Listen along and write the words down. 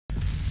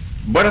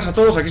Buenas a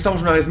todos, aquí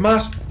estamos una vez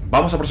más.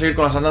 Vamos a proseguir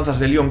con las andanzas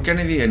de Leon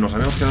Kennedy. Nos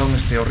habíamos quedado en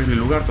este horrible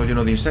lugar todo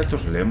lleno de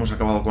insectos. Le hemos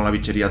acabado con la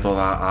bichería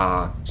toda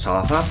a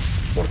Salazar,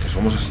 porque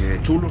somos así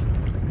de chulos.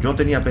 Yo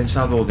tenía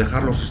pensado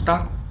dejarlos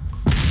estar,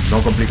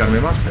 no complicarme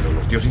más, pero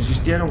los tíos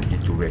insistieron y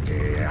tuve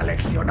que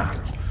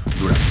aleccionarlos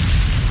durante.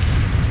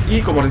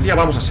 Y como os decía,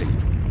 vamos a seguir.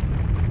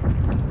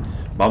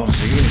 Vamos a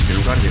seguir en este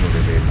lugar lleno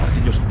de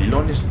martillos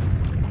pilones,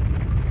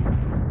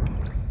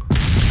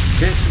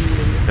 que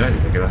si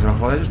te quedas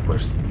debajo de ellos,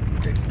 pues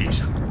te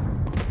pisan.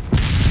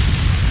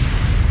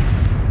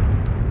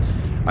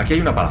 Aquí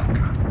hay una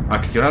palanca.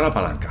 Accionar la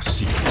palanca,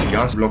 sí. Y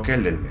ahora se bloquea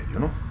el del medio,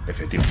 ¿no?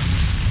 Efectivamente.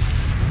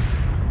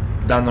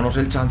 Dándonos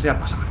el chance a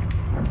pasar.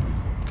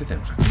 ¿Qué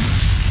tenemos aquí?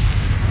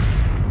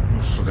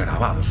 Unos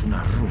grabados,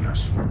 unas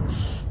runas,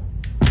 unos...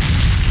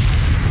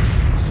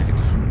 Dice que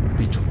es un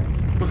bicho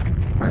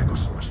con... Hay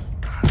cosas más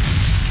raras.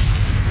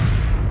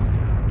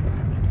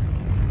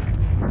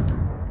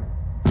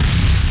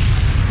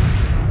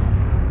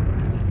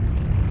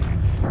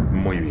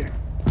 Muy bien.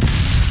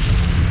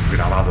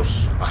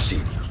 Grabados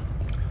asirios.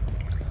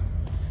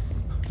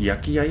 ¿Y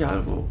aquí hay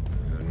algo?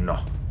 No,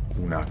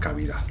 una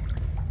cavidad.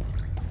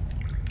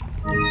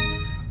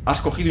 Has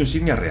cogido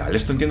insignia real.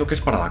 Esto entiendo que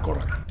es para la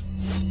corona.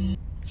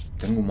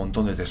 Tengo un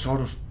montón de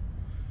tesoros.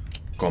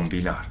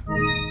 Combinar.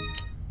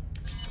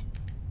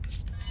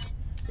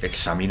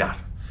 Examinar.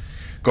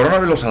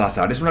 Corona de los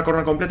Salazar. Es una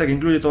corona completa que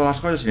incluye todas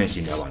las joyas y la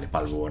insignia. Vale,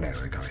 para el buhonero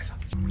de cabeza.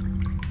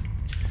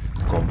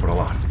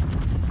 Comprobar.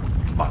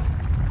 Vale.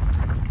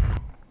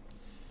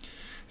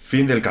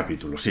 Fin del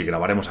capítulo. Sí,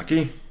 grabaremos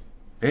aquí.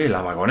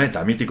 La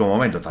vagoneta, mítico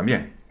momento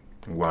también.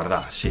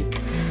 Guardar, sí.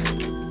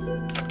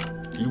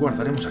 Y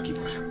guardaremos aquí,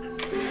 por ejemplo.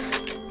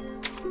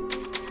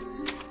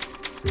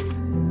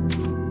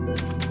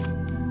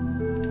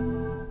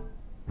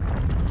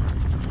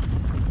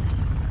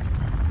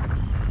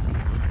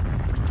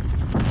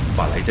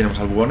 Vale, ahí tenemos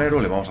al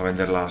buhonero. Le vamos a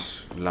vender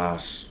las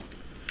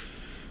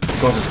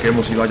cosas que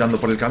hemos ido hallando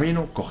por el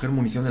camino. Coger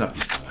munición de la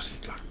pistola, sí,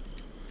 claro.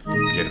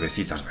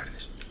 Hierbecitas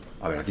verdes.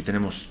 A ver, aquí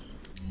tenemos...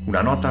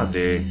 una nota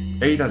de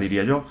Eida,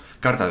 diría yo.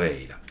 Carta de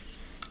Eida.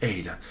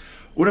 Eida.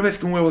 Una vez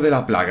que un huevo de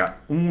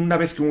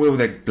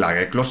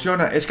plaga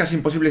eclosiona, es casi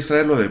imposible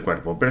extraerlo del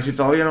cuerpo, pero si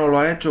todavía no lo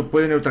ha hecho,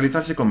 puede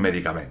neutralizarse con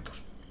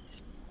medicamentos.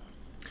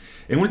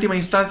 En última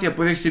instancia,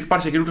 puede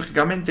extirparse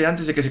quirúrgicamente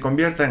antes de que se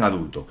convierta en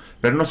adulto,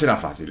 pero no será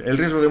fácil. El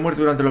riesgo de muerte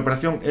durante la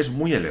operación es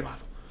muy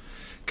elevado.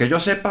 Que yo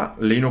sepa,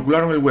 le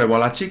inocularon el huevo a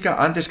la chica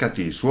antes que a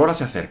ti. Su hora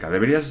se acerca.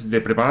 Deberías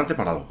de prepararte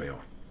para lo peor.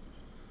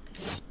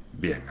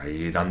 Bien,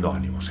 ahí dando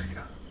ánimos,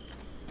 Eida.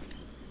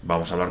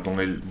 Vamos a hablar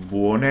con el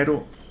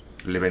buhonero,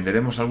 le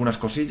venderemos algunas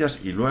cosillas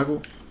y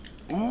luego...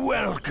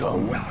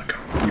 Welcome.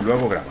 Y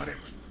luego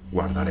grabaremos,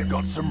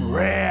 guardaremos.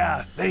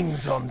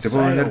 Te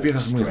puedo vender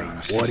piezas muy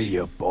raras. Sí.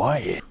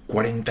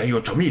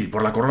 48.000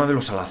 por la corona de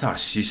los Salazar,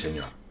 sí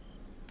señor.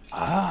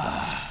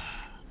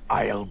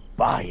 I'll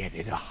buy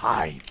it at a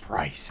high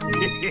price.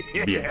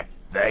 Bien.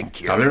 Thank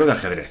you. Tablero de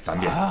ajedrez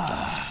también.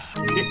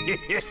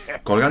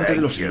 Colgante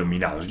de los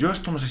iluminados. Yo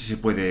esto no sé si se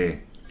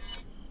puede...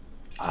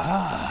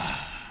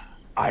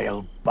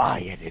 I'll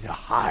buy it at a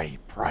high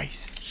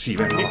price. Sí,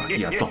 venga, va,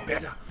 aquí a tope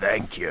ya.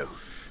 Thank you.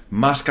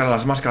 Máscara,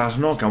 las máscaras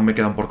no, que aún me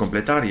quedan por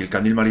completar. Y el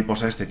candil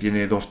mariposa este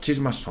tiene 2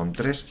 chismas, son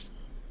 3.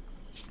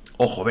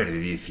 Ojo verde,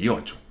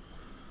 18.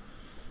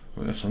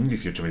 Son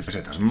 18.000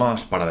 pesetas,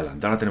 más para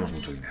adelante. Ahora tenemos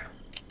mucho dinero.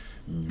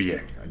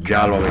 Bien,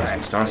 ya lo habéis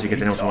visto. Ahora sí que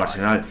tenemos un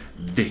arsenal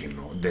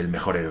digno del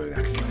mejor héroe de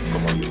acción,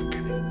 como Leon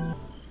Kennedy.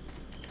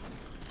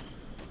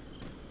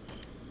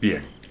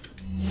 Bien.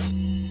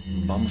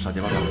 Vamos a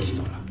llevar la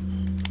pistola.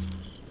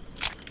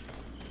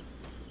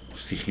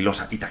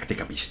 Sigilosa y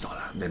táctica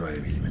pistola de 9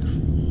 milímetros.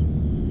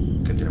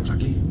 ¿Qué tenemos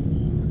aquí?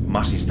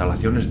 Más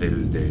instalaciones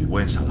del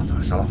buen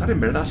Salazar. Salazar en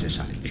verdad se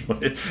sale, tío.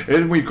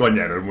 Es muy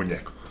coñero el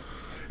muñeco.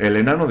 El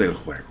enano del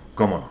juego,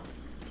 cómo no.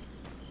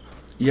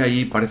 Y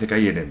ahí parece que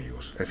hay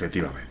enemigos,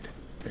 efectivamente.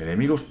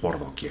 Enemigos por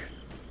doquier.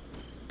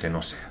 Que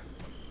no sea.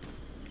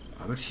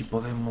 A ver si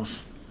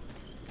podemos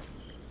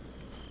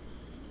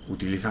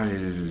utilizar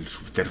el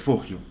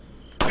subterfugio.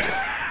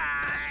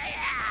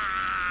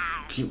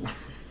 ¿Qué?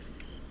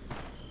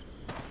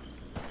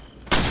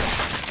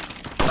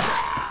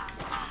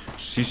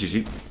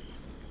 Sí.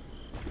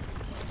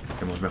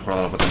 Hemos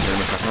mejorado la potencia de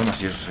nuestras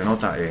armas y eso se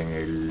nota en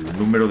el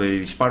número de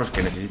disparos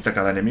que necesita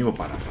cada enemigo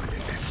para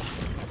fallecer.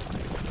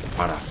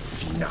 Para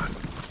afinar.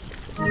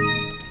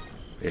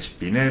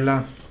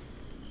 Espinela.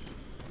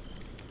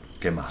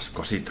 ¿Qué más?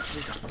 Cositas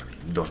ricas para mí.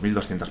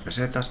 2.200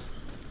 pesetas.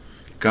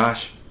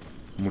 Cash.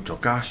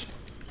 Mucho cash.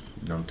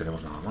 No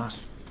tenemos nada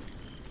más.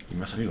 Y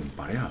me ha salido un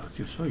pareado,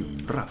 tío. Soy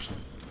un rapso.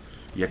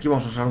 Y aquí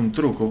vamos a usar un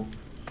truco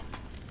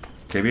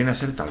que viene a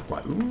ser tal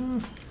cual.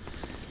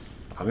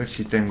 A ver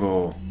si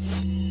tengo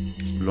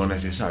lo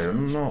necesario.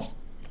 No.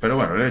 Pero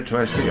bueno, le he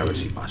hecho esto y a ver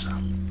si pasa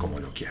como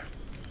yo quiero.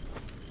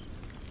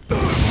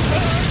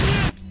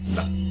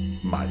 No.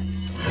 Vale.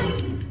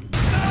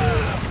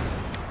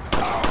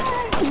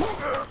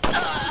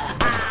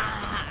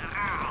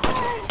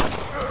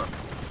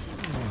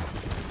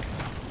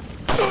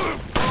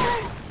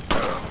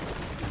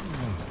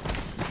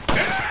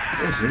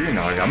 Se viene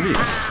al gambito.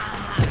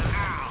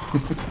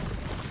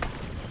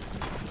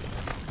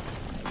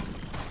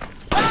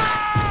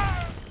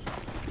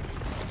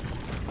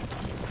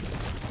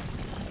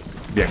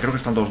 Bien, creo que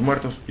están todos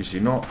muertos. Y si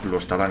no, lo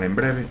estarán en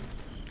breve.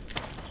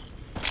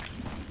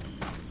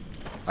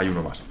 Hay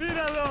uno más.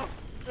 ¡Míralo!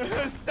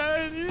 ¡Está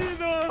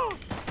herido!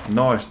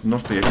 No, no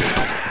estoy herido.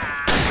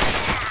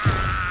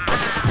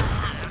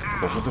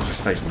 Vosotros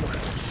estáis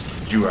muertos.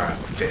 You are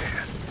dead.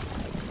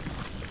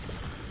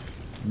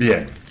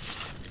 Bien.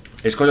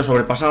 Escollo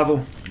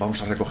sobrepasado.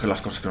 Vamos a recoger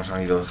las cosas que nos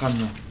han ido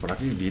dejando. Por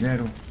aquí,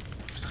 dinero.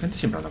 Esta gente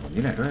siempre anda con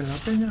dinero, ¿eh? La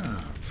peña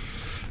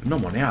no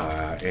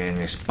moneaba en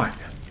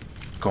España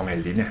con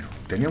el dinero.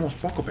 Teníamos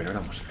poco, pero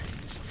éramos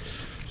felices.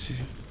 Sí,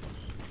 sí.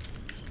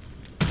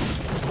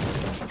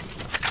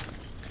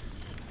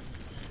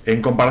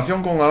 En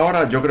comparación con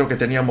ahora, yo creo que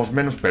teníamos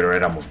menos, pero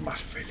éramos más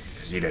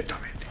felices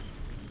directamente.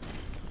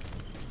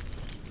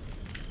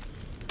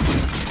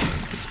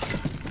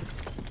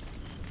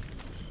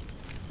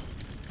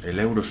 El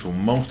euro es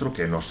un monstruo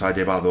que nos ha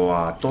llevado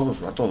a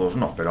todos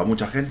no, pero a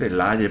mucha gente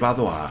la ha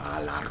llevado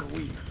a la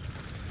ruina.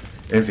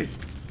 En fin,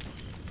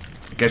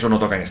 que eso no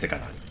toca en este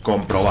canal.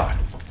 Comprobar.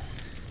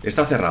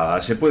 Está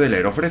cerrada, se puede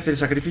leer, ofrece el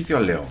sacrificio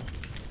al león.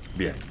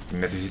 Bien,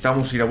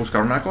 necesitamos ir a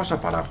buscar una cosa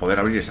para poder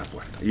abrir esa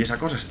puerta. Y esa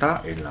cosa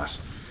está en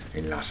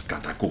las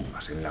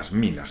catacumbas, en las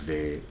minas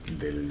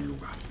del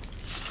lugar.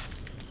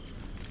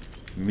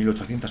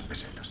 1800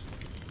 pesetas.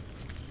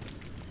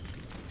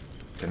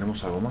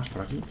 ¿Tenemos algo más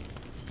por aquí?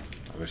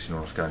 A ver si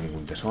no nos queda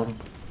ningún tesoro.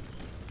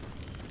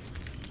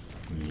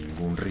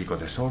 Ningún rico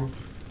tesoro.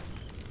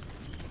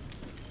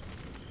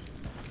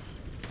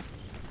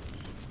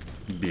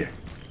 Bien.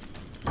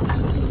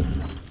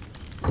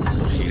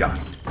 Girar.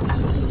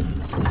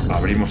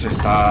 Abrimos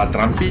esta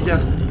trampilla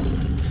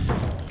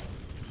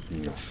y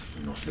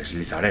nos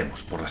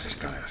deslizaremos por las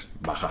escaleras.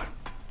 Bajar.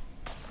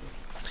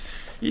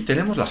 Y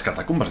tenemos las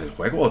catacumbas del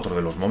juego, otro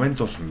de los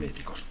momentos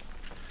míticos.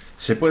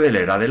 Se puede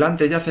leer: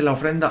 adelante yace la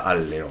ofrenda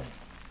al león.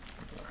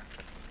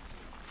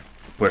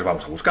 Pues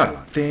vamos a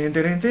buscarla.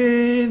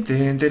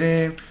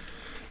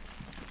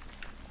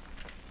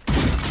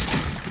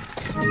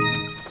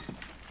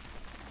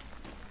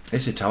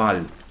 Ese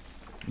chaval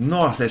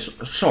no hace...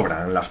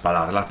 Sobran las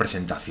palabras, la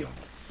presentación.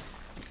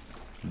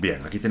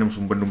 Bien, aquí tenemos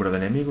un buen número de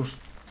enemigos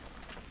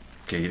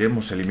que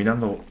iremos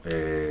eliminando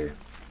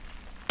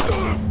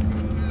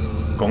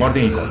con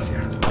orden y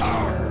concierto.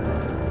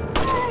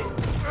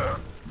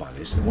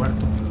 Vale, ese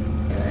muerto.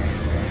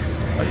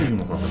 Ahí hay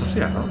uno con la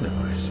sierra. ¿Dónde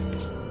va ese?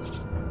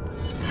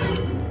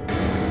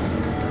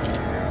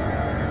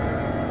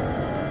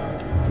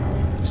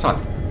 Sale.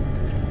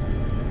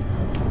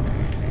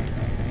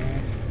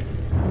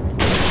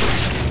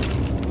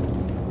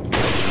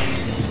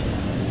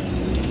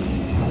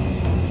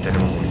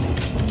 Tenemos munición.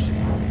 Sí.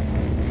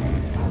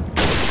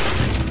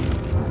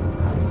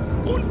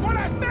 ¡Un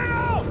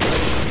forastero!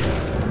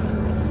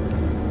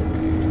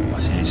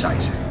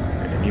 Felices,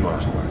 enemigo a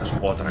las puertas.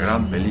 Otra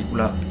gran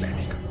película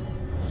bélica.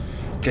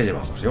 ¿Qué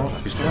llevamos? Llevamos la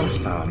pistola,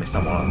 me está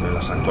molando.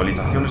 Las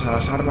actualizaciones a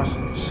las armas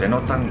se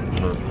notan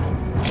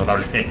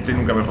notablemente,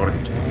 nunca mejor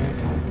dicho.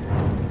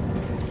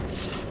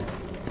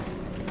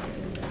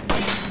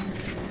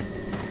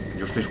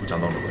 Yo estoy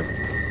escuchando a un hombre.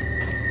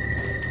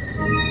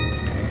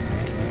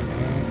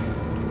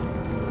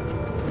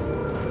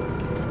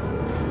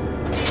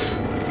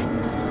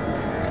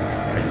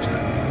 Ahí está.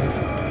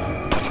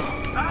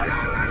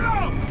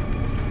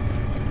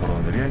 ¿Por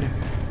dónde viene?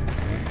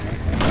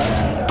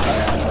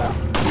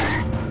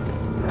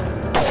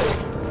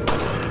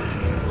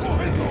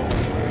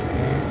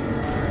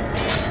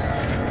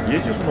 Y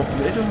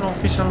ellos no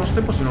pisan los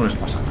cepos y no les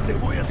pasa nada. Te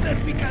voy a hacer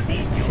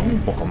picadillo. Son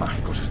un poco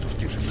mágicos estos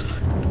tíos, en verdad.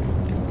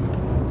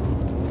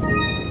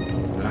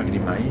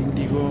 Lágrima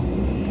índigo.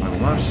 Algo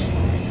más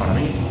para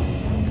mí.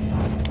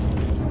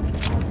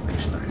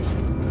 Esta es.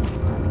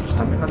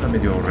 Esta me anda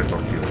medio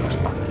retorcido la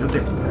espalda. Yo te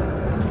cubro.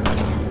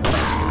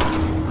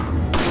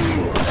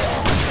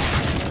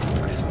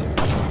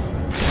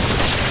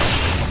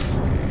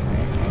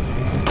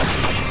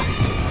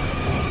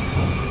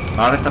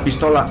 Ahora esta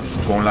pistola,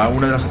 con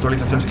una de las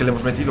actualizaciones que le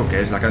hemos metido,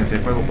 que es la cadencia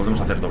de fuego,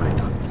 podemos hacer doble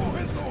tap.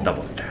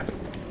 Double tap.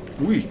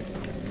 Uy.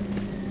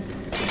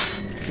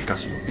 Que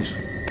casi lo piso.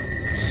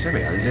 Se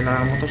ve al de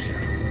la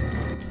motosierra.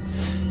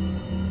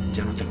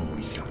 Ya no tengo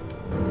munición.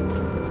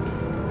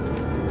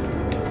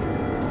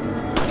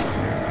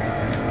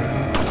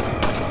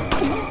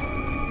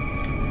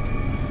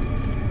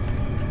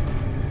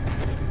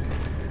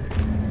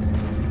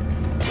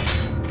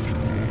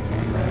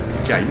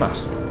 ¿Qué hay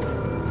más?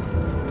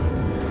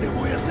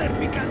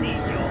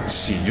 Picadillo.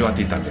 Sí, yo a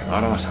ti también.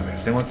 Ahora vas a ver.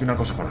 Tengo aquí una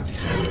cosa para ti.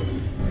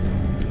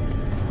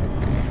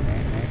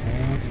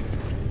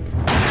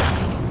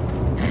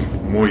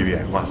 Muy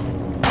bien, Juanjo.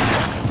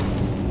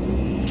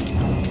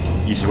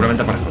 Y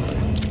seguramente aparezco otra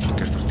vez.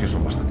 Que estos tíos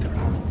son bastante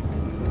bravos.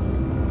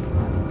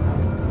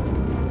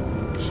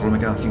 Solo me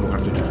quedan 5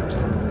 cartuchos de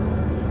esto.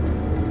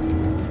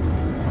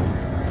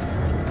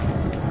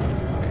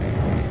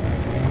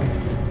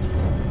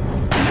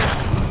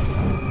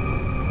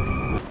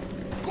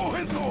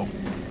 ¡Cógelo!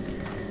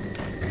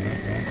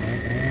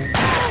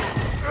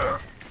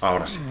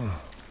 Ahora sí.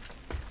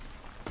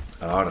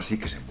 Ahora sí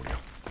que se murió.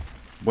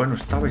 Bueno,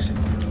 estaba y se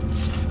murió.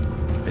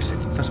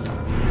 Pesetitas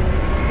para mí.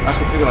 Has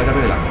cogido la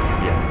llave de la mina.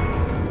 Bien.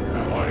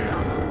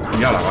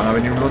 Y ahora van a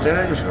venir un lote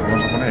de ellos y los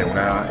vamos a poner en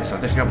una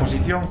estratégica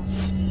posición.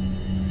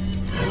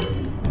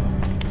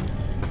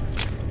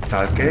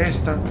 Tal que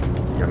esta.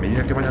 Y a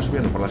medida que vayan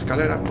subiendo por la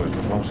escalera, pues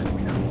los vamos a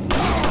eliminar.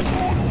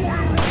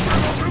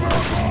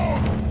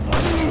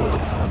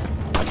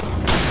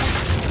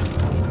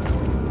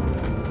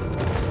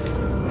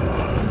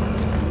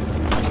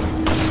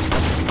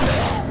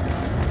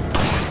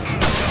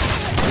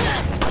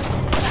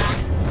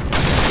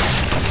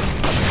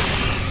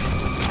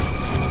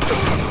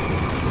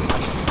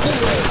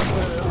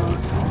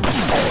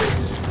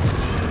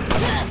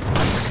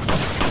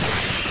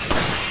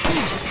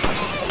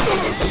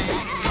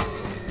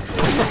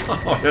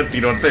 Vaya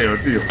tiroteo,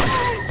 tío.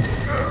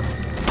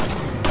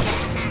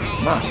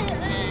 Más.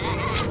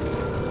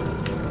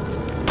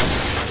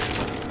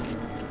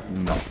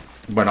 No.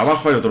 Bueno,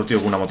 abajo hay otro tío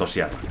con una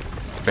motosierra.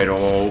 Pero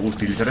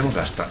utilizaremos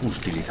la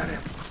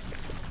utilizaremos.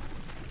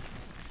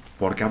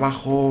 Porque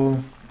abajo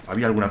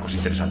había alguna cosa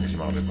interesante, si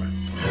mal no recuerdo.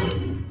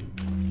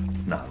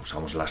 Nada,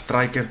 usamos la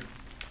striker.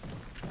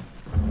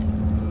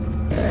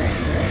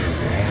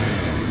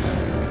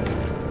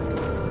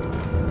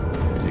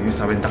 Y en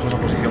esta ventajosa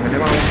posición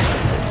elevada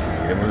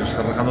iremos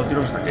desarrollando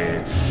tiros hasta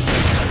que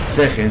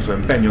ceje en su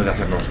empeño de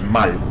hacernos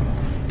mal.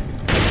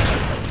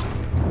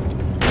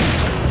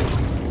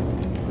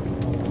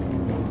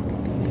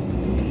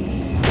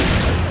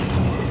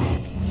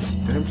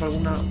 ¿Tenemos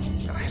alguna?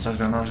 Para esas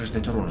granadas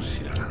este chorro no sé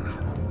si le harán nada.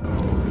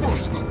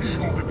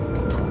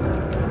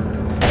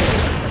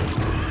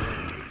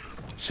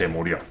 Se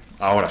murió.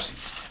 Ahora sí.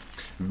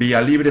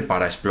 Vía libre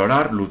para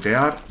explorar,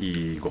 lootear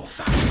y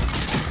gozar.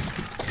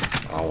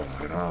 Ahora,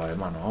 la granada de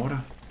mano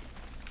ahora.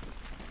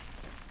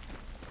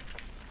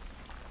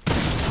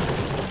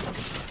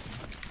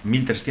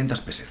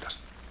 $1.300 pesetas.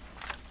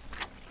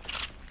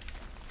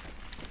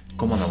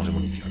 ¿Cómo andamos de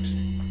municiones?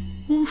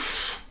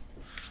 Uff.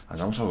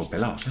 Andamos algo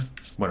pelados, ¿eh?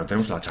 Bueno,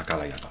 tenemos la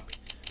chacala ahí a tope.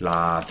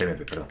 La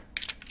TMP, perdón.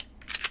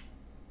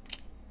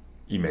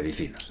 Y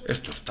medicinas.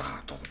 Esto está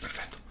todo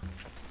perfecto.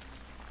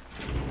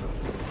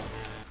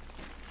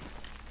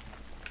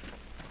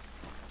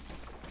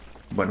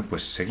 Bueno,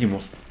 pues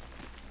seguimos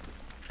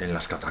en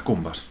las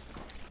catacumbas.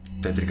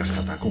 Tétricas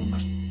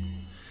catacumbas.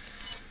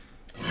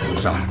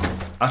 Usar.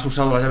 Has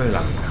usado la llave de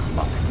la mina.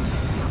 Vale.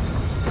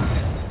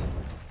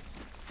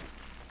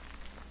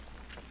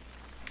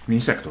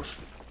 Insectos.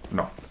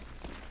 No.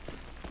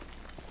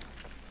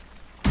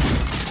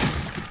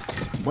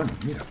 Bueno,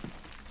 mira.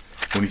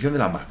 Munición de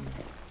la Magnum.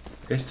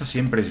 Esta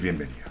siempre es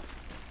bienvenida.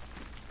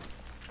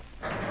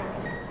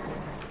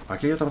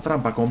 Aquí hay otra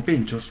trampa con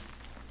pinchos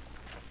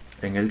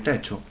en el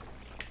techo.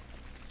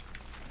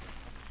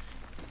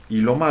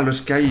 Y lo malo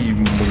es que hay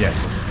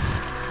muñecos.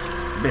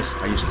 ¿Ves?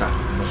 Ahí está.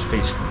 Unos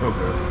face.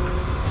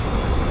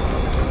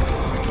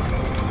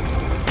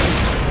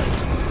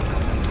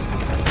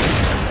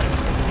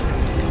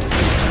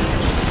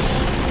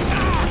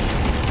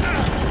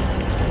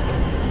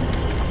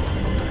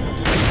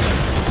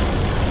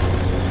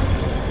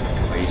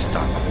 Ahí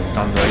está,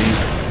 apuntando ahí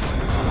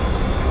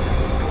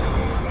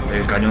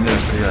el cañón de la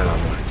estrella de la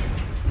muerte.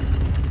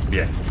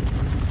 Bien.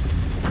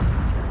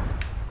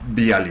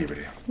 Vía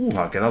libre.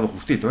 Ha quedado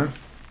justito, ¿eh?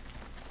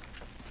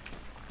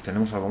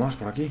 ¿Tenemos algo más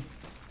por aquí?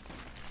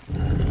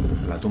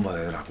 La tumba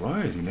de Drácula.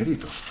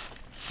 Dineritos.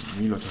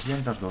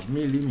 1.800,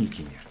 2.000 y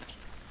 1.500.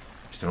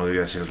 Este no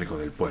debería ser el rico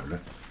del pueblo, ¿eh?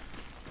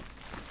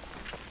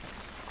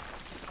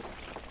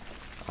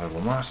 ¿Algo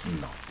más?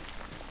 No.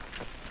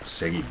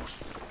 Seguimos.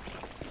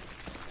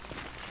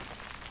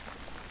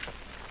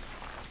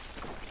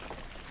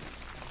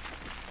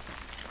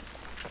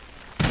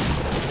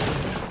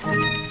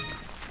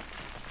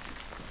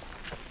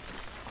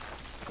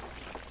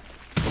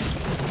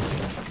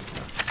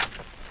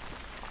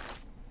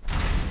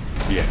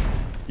 Bien.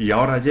 Y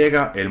ahora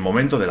llega el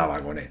momento de la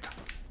vagoneta.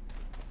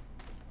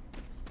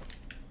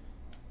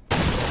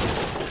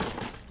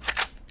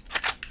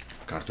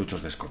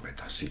 Cartuchos de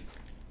escopeta, sí.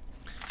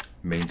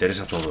 Me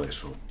interesa todo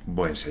eso,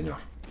 buen señor.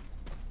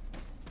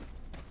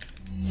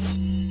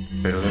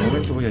 Pero de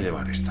momento voy a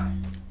llevar esta.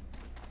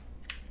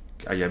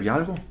 ¿Ahí había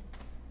algo?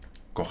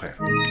 Coger.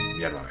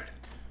 Hierba verde.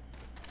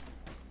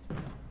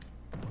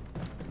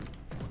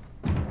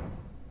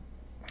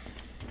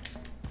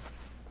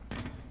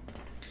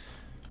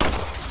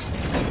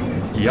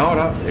 Y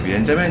ahora,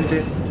 evidentemente,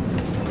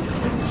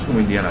 es como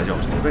Indiana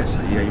Jones, ¿lo ves?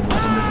 Ahí hay un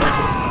montón de gente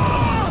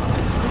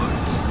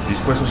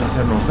dispuestos a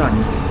hacernos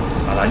daño,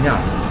 a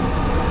dañarnos.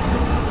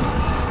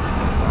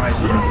 Ah,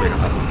 eso no nos voy a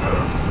cazar.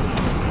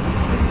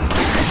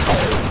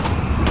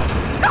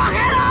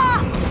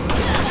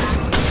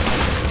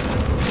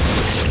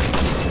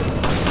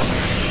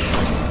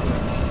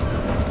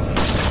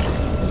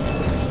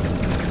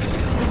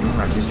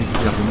 Aquí es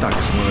difícil apuntar, que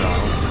se mueve la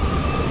vagoneta.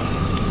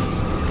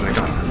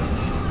 Recarga.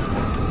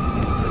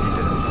 Aquí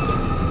tenemos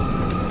cosas.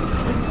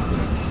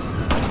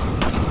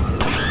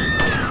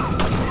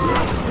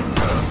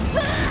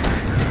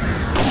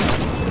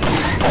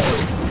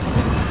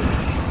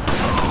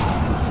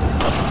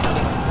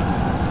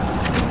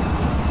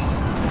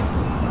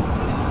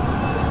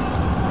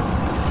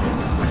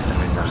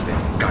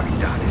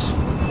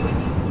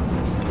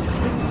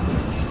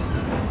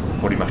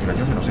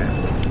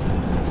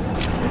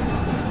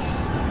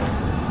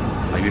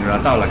 tiene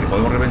una tabla que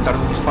podemos reventar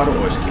de un disparo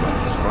o esquivar.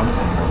 Nos ahorramos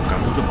un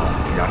cartucho para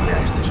tirarle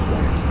a estos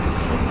 40.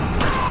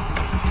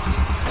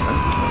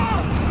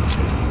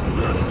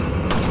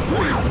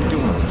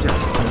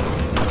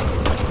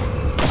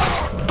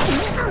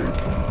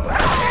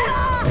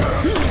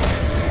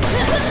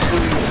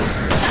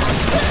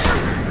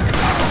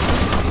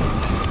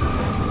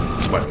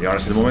 Bueno, y ahora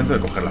es el momento de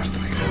coger las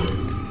traigas.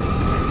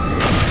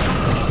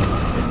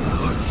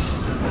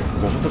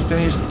 Vosotros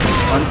tenéis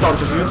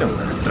antorchas y yo tengo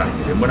una extraña.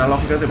 En buena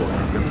lógica de volar.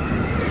 Ahora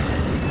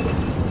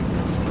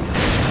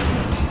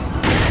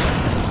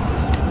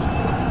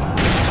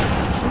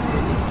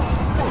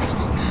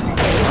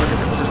que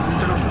tengo 3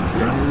 punteros.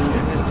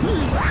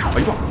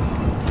 Ahí va.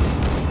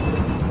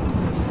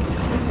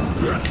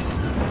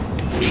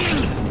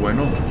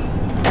 Bueno.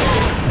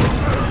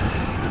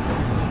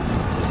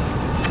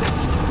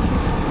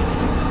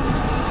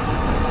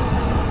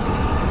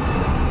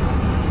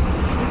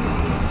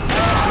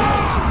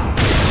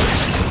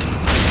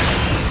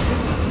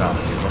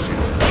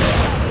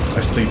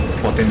 Estoy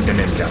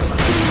potentemente armado.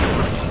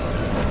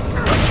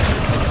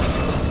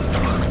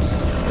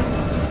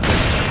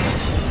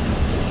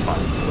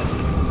 Vale.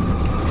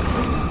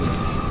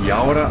 Y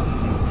ahora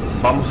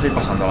vamos a ir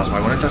pasando a las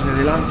vagonetas de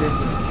delante.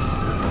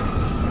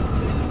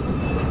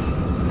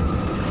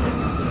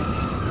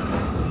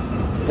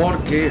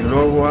 Porque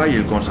luego hay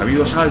el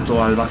consabido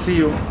salto al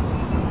vacío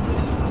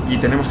y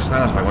tenemos que estar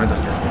en las vagonetas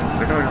de delante.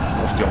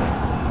 Recarga. Hostia.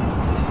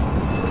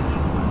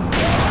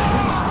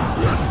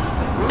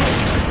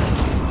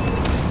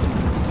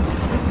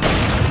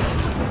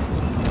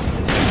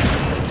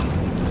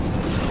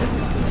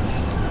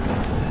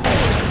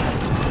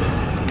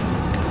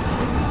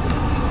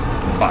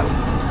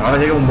 Ahora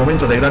llega un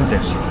momento de gran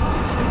tensión.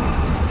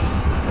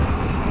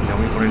 Ya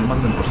voy a poner el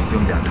mando en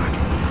posición de ataque.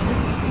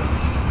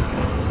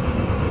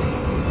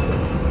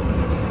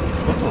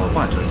 No todo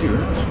pacho el tío, ¿eh?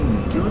 Es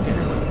un tío que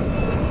tiene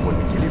buen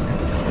equilibrio.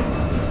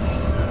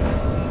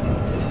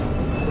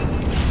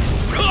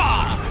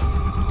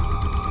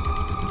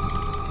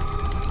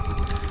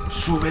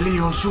 Sube,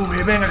 Leon,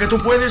 sube, venga que tú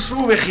puedes,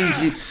 sube,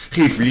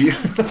 Gifli.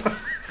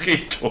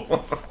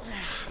 Gito.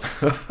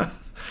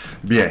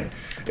 Bien.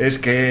 Es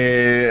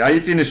que ahí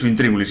tiene su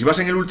intríngulis. Si vas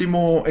en el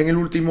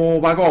último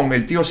vagón,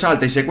 el tío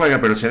salta y se cuelga,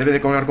 pero se debe de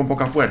colgar con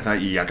poca fuerza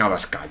y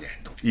acabas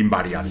cayendo,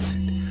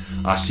 invariablemente.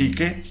 Así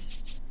que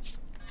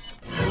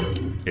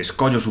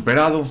escollo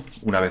superado,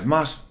 una vez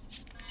más.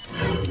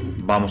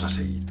 Vamos a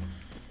seguir.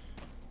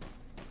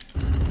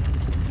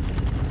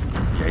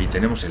 Y ahí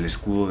tenemos el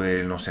escudo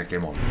de no sé qué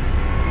modo.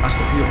 Has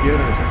cogido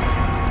piedra desde aquí.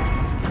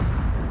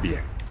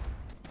 Bien.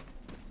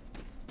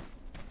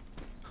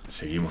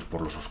 Seguimos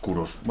por los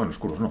oscuros, bueno,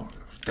 oscuros no,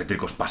 los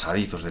tétricos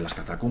pasadizos de las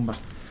catacumbas.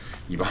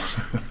 Y vamos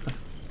a...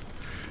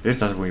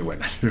 Esta es muy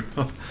buena, tío.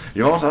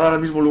 Y vamos a dar al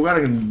mismo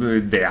lugar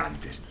de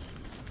antes.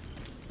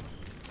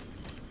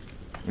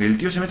 El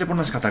tío se mete por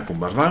unas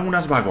catacumbas, va en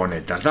unas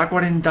vagonetas, da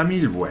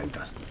 40.000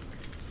 vueltas.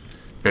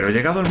 Pero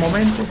llegado el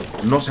momento,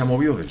 no se ha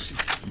movido del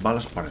sitio.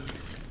 Balas para el rifle.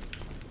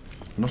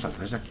 No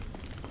salta desde aquí.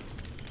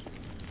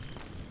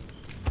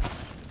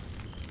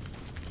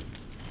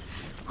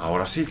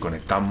 Ahora sí,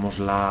 conectamos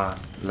la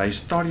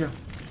historia.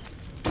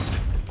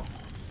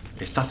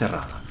 Está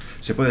cerrada.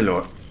 Se puede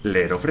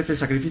leer. Ofrece el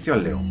sacrificio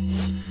al león.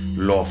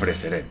 Lo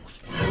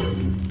ofreceremos.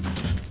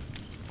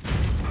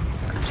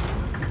 Ahí está.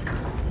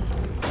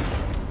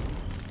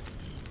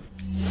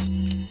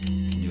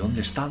 ¿Y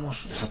dónde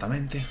estamos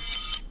exactamente?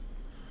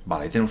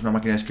 Vale, ahí tenemos una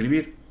máquina de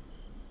escribir.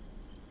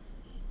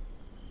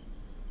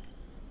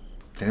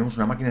 Tenemos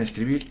una máquina de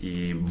escribir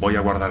y voy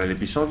a guardar el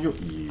episodio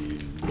y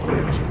voy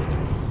a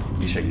despedir.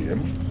 Y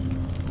seguiremos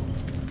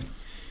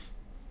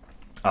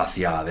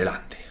hacia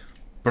adelante.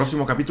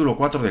 Próximo capítulo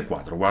 4 de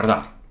 4.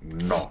 Guardar.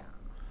 No.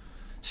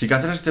 Si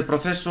cancelas este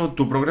proceso,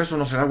 tu progreso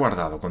no será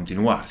guardado.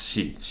 Continuar.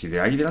 Sí. Si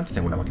de ahí delante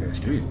tengo una máquina de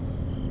escribir.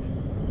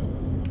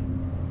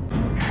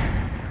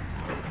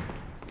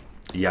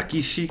 Y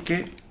aquí sí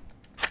que,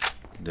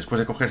 después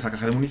de coger esta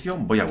caja de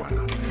munición, voy a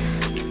guardar.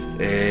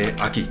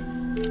 Aquí.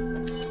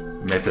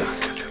 Me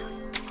place hacerlo.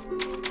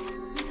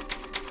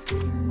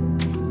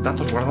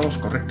 Datos guardados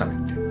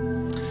correctamente.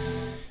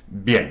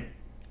 Bien,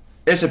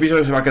 ese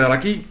episodio se va a quedar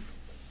aquí,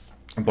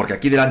 porque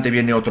aquí delante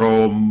viene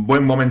otro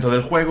buen momento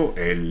del juego,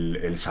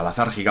 el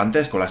Salazar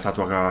gigantesco, la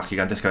estatua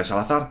gigantesca de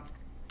Salazar.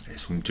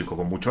 Es un chico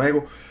con mucho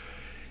ego,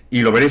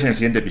 y lo veréis en el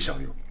siguiente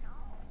episodio,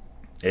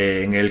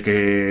 en el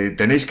que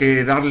tenéis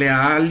que darle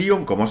a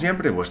Leon, como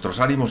siempre, vuestros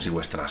ánimos y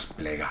vuestras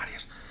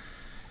plegarias.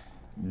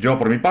 Yo,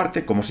 por mi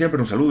parte, como siempre,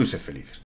 un saludo y sed felices.